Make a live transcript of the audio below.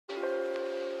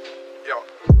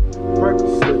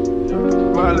Percocet,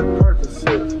 Miley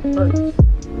Percocet,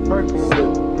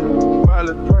 Percocet,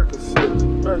 Miley Percocet,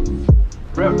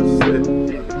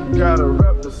 represent, gotta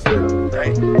represent,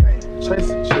 chase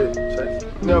a chick,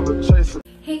 never chase a.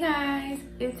 Hey guys,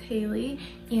 it's Haley,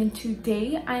 and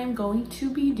today I am going to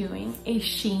be doing a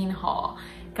SHEIN haul.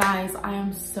 Guys, I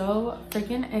am so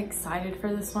freaking excited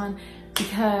for this one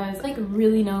because, like,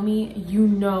 really know me, you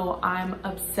know I'm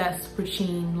obsessed with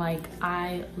SHEIN. Like,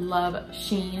 I love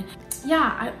SHEIN.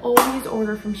 Yeah, I always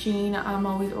order from SHEIN. I'm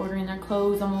always ordering their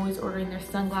clothes, I'm always ordering their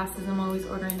sunglasses, I'm always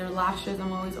ordering their lashes,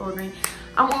 I'm ordering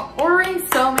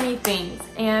so many things.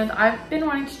 And I've been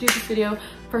wanting to do this video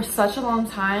for such a long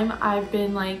time. I've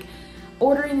been like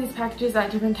ordering these packages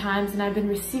at different times and I've been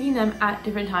receiving them at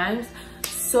different times.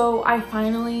 So I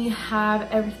finally have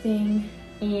everything,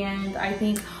 and I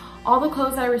think all the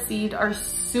clothes I received are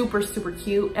super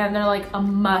cute and they're like a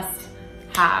must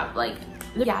have. Like,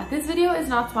 yeah, this video is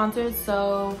not sponsored,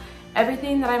 so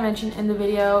everything that I mentioned in the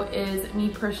video is me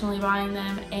personally buying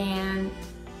them, and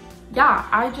yeah,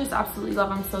 I just absolutely love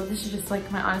them. So this is just like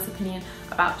my honest opinion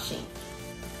about SHEIN.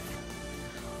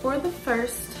 For the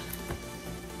first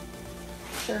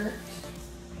shirt,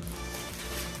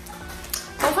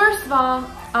 well, first of all,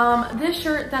 this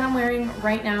shirt that I'm wearing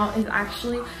right now is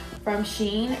actually from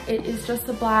SHEIN. It is just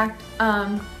a black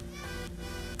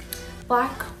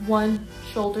one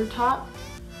shoulder top.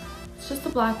 It's just a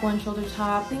black one shoulder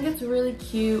top. I think it's really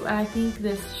cute, and I think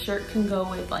this shirt can go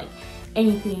with like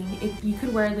anything. You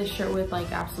could wear this shirt with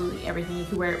like absolutely everything. You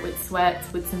could wear it with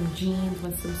sweats, with some jeans,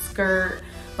 with some skirt.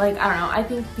 Like, I don't know, I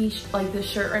think this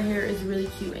shirt right here is really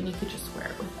cute, and you could just wear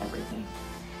it with everything.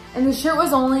 And this shirt,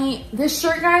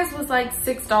 guys, was like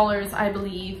 $6, I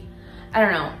believe. I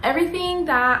don't know. Everything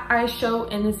that I show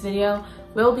in this video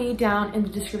will be down in the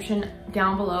description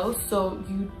down below, so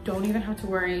you don't even have to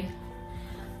worry.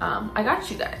 I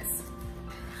got you guys.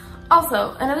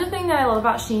 Also, another thing that I love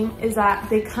about SHEIN is that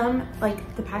they come,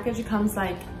 like, the package comes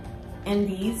like in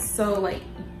these, so like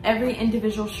every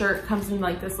individual shirt comes in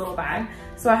like this little bag.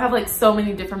 So I have like so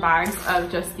many different bags of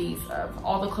just these, of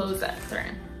all the clothes that they're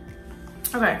in.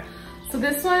 Okay, so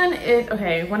this one is,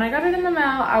 okay, when I got it in the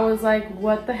mail, I was like,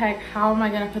 what the heck, how am I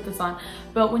gonna put this on?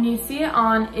 But when you see it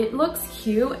on, it looks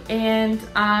cute, and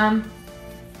I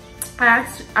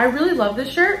really love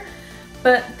this shirt.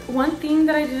 But one thing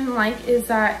that I didn't like is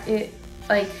that it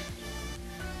like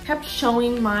kept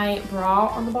showing my bra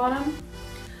on the bottom.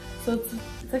 So it's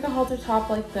like a halter top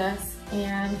like this,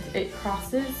 and it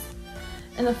crosses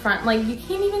in the front. Like, you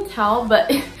can't even tell,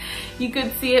 but you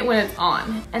could see it when it's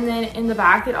on. And then in the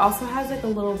back, it also has like a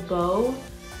little bow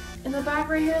in the back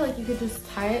right here. Like, you could just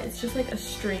tie it. It's just like a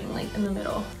string like in the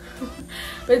middle.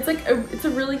 But it's like it's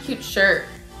a really cute shirt,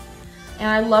 and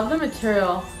I love the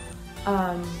material.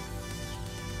 Yeah.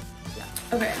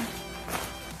 Okay,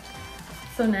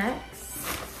 so next,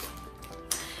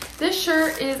 this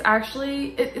shirt is actually,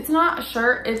 it's not a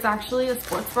shirt, it's actually a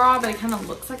sports bra, but it kind of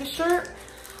looks like a shirt.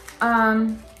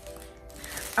 I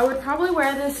would probably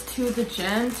wear this to the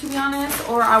gym, to be honest,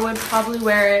 or I would probably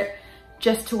wear it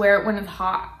just to wear it when it's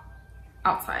hot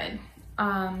outside.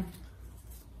 It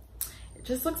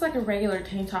just looks like a regular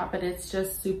tank top, but it's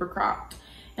just super cropped.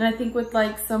 And I think with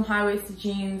like some high-waisted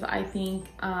jeans, I think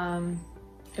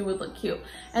it would look cute.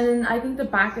 And then I think the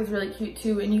back is really cute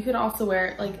too, and you could also wear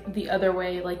it like the other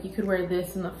way. Like, you could wear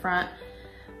this in the front,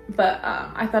 but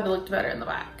I thought it looked better in the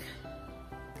back.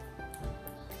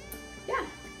 Yeah,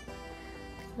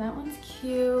 that one's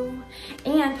cute.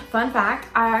 And fun fact,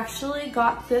 I actually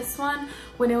got this one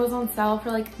when it was on sale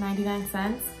for like 99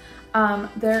 cents.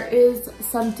 There is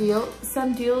some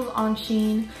deals on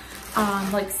SHEIN,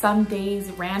 like some days,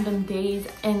 random days,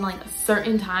 and like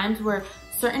certain times where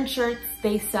certain shirts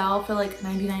they sell for like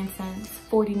 99 cents,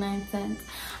 49 cents.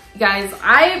 Guys,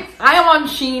 I am on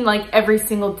SHEIN like every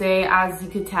single day, as you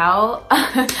could tell.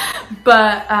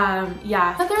 But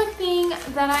yeah. Another thing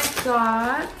that I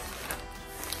got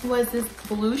was this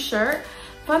blue shirt.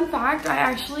 Fun fact, I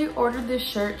actually ordered this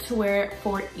shirt to wear it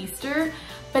for Easter,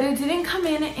 but it didn't come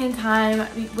in time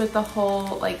with the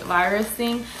whole like virus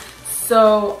thing.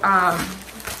 So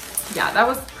yeah, that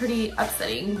was pretty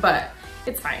upsetting, but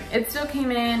it's fine. It still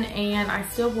came in and I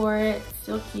still wore it. It's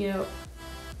still cute.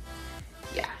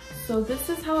 Yeah, so this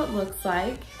is how it looks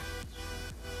like.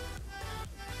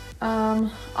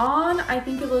 I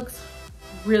think it looks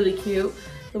really cute.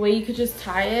 The way you could just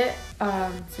tie it.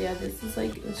 So yeah, this is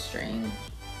like a string.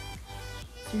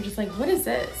 So you're just like, what is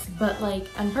this? But like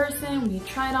in person, when you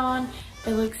try it on,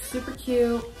 it looks super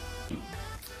cute.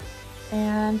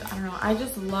 And I don't know, I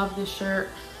just love this shirt.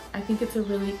 I think it's a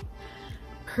really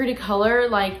pretty color,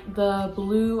 like the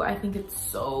blue. I think it's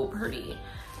so pretty.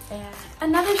 And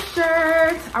another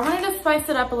shirt. I wanted to spice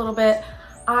it up a little bit.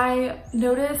 I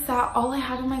noticed that all I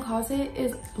have in my closet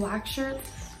is black shirts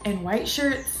and white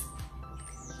shirts.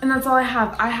 And that's all I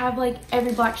have. I have like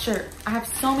every black shirt. I have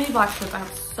so many black shirts. I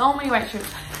have so many white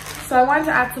shirts. So I wanted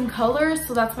to add some colors.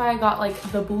 So that's why I got like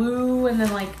the blue, and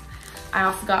then like I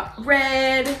also got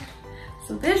red.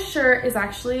 So this shirt is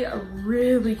actually a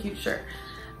really cute shirt.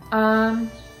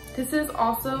 This is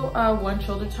also a one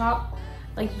shoulder top,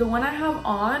 like the one I have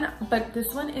on, but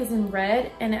this one is in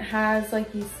red and it has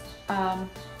like these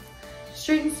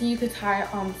strings so you could tie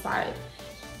it on the side.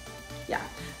 Yeah,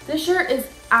 this shirt is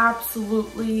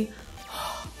absolutely,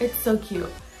 it's so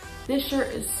cute. This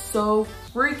shirt is so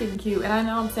freaking cute, and I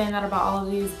know I'm saying that about all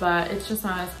of these, but it's just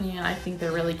my honest opinion. I think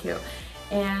they're really cute.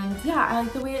 And yeah, I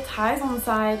like the way it ties on the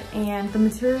side, and the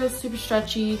material is super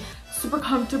stretchy, super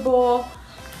comfortable.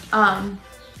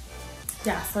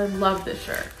 Yeah, so I love this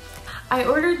shirt. I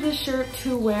ordered this shirt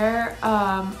to wear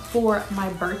for my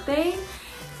birthday,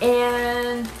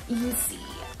 and you see,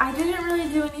 I didn't really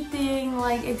do anything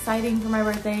like exciting for my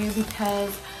birthday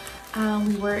because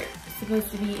we were supposed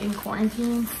to be in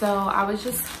quarantine, so I was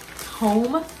just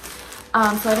home.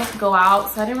 So I didn't go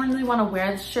out, so I didn't really want to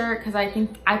wear the shirt because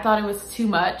I thought it was too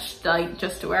much like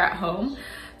just to wear at home.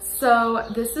 So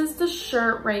this is the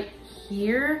shirt right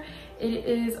here. It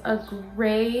is a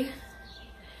gray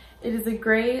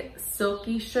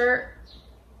silky shirt,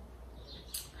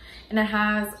 and it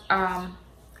has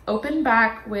open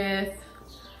back with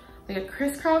like a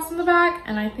crisscross in the back,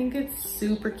 and I think it's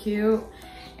super cute.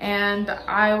 And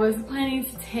I was planning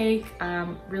to take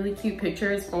really cute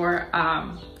pictures for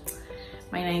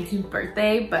my 19th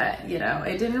birthday, but you know,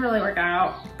 it didn't really work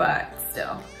out, but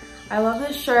still. I love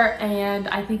this shirt, and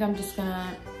I think I'm just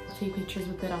gonna take pictures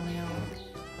with it on my own.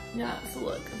 Yeah, so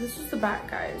look, this is the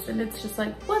back, guys, and it's just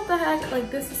like, what the heck?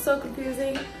 Like, this is so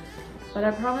confusing, but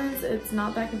I promise it's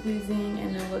not that confusing,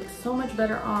 and it looks so much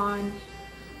better on.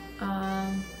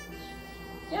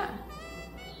 Yeah.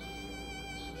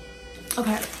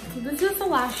 Okay, so this is the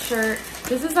last shirt.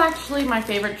 This is actually my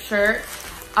favorite shirt.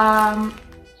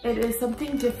 It is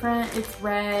something different. It's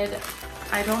red.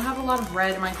 I don't have a lot of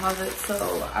red in my closet,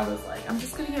 so I was like, I'm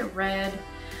just gonna get red.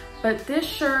 But this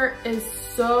shirt is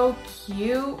so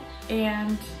cute,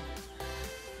 and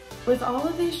with all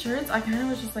of these shirts, I kind of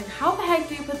was just like, how the heck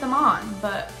do you put them on?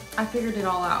 But I figured it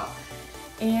all out.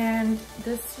 And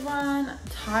this one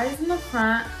ties in the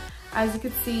front. As you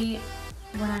can see,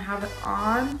 when I have it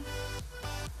on,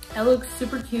 it looks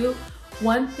super cute.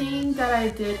 One thing that I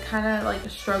did kind of like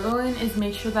struggle in is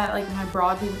make sure that like my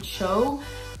bra didn't show,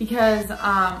 because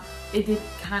it did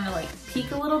kind of like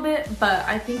peek a little bit, but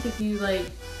I think if you like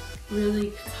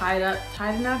really tie it up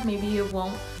tight enough, maybe it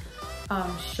won't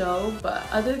show. But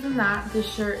other than that,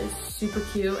 this shirt is super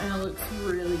cute and it looks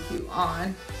really cute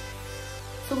on.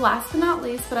 So last but not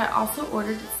least, but I also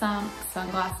ordered some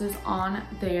sunglasses on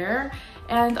there,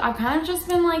 and I've kind of just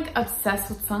been like obsessed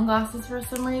with sunglasses for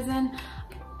some reason.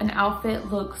 An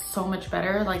outfit looks so much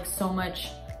better, like so much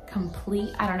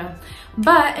complete, I don't know.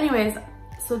 But anyways,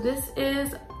 so this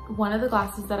is one of the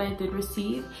glasses that I did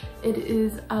receive. It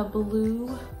is a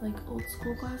blue, like old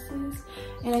school glasses,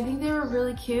 and I think they were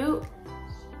really cute.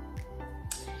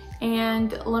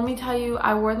 And let me tell you,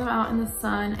 I wore them out in the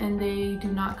sun and they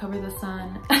do not cover the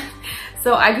sun.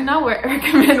 So I do not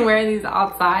recommend wearing these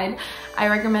outside. I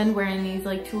recommend wearing these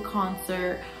like to a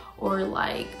concert, or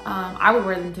like, I would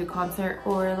wear them to a concert,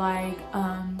 or like,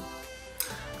 I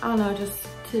don't know, just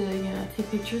to, you know, take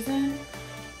pictures in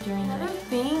during the day. Another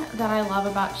thing that I love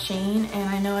about SHEIN, and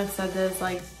I know I've said this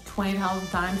like 20,000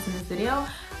 times in this video,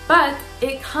 but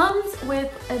it comes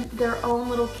with their own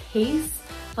little case.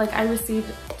 Like, I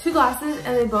received 2 glasses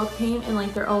and they both came in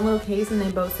like their own little case, and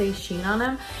they both say SHEIN on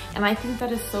them. And I think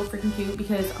that is so freaking cute,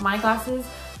 because my glasses,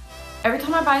 every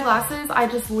time I buy glasses, I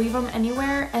just leave them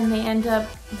anywhere and they end up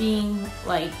being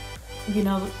like, you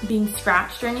know, being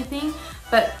scratched or anything.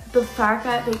 But the fact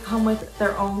that they come with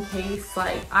their own case,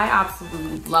 like, I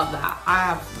absolutely love that.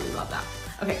 I absolutely love that.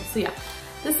 Okay, so yeah,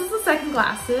 this is the second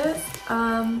glasses.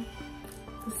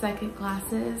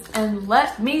 And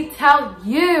let me tell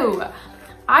you,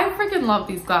 I freaking love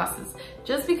these glasses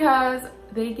just because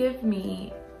they give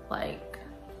me like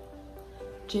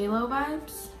J-Lo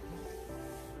vibes.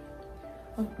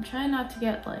 I'm trying not to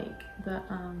get like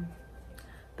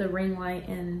the ring light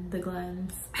in the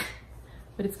lens,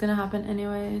 but it's gonna happen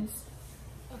anyways.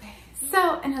 Okay,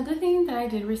 so another thing that I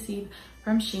did receive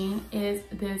from SHEIN is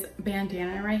this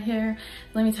bandana right here.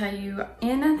 Let me tell you,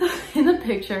 in the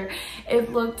picture,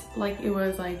 it looked like it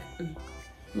was like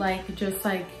just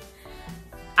like,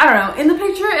 I don't know, in the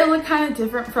picture it looked kind of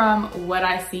different from what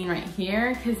I've seen right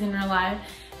here, because in real life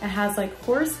it has like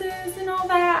horses and all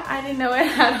that. I didn't know it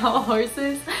had all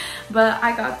horses, but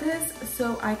I got this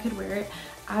so I could wear it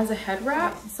as a head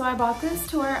wrap. So I bought this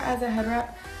to wear as a head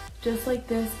wrap just like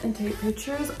this and take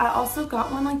pictures. I also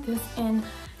got one like this in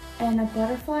a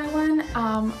butterfly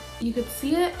one. You could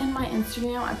see it in my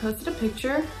Instagram. I posted a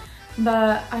picture,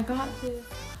 but I got this.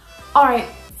 All right,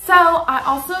 so I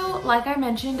also, like I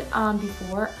mentioned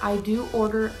before, I do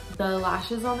order the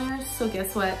lashes on there. So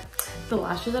guess what? The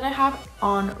lashes that I have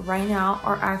on right now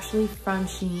are actually from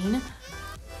SHEIN.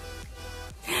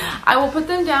 I will put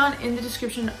them down in the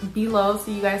description below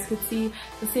so you guys could see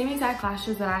the same exact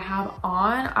lashes that I have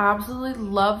on. I absolutely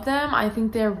love them. I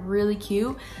think they're really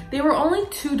cute. They were only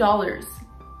 $2.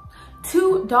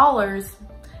 $2.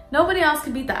 Nobody else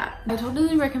could beat that. I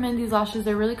totally recommend these lashes.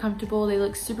 They're really comfortable. They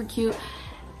look super cute.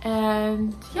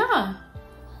 And yeah.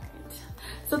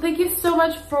 So thank you so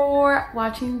much for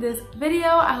watching this video.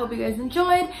 I hope you guys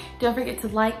enjoyed. Don't forget to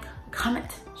like,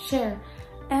 comment, share,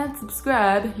 and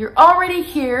subscribe. You're already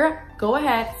here. Go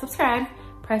ahead, subscribe.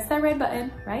 Press that red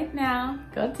button right now.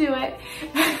 Go do it.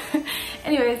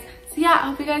 Anyways, so yeah, I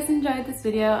hope you guys enjoyed this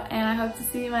video, and I hope to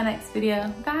see you in my next video.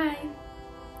 Bye.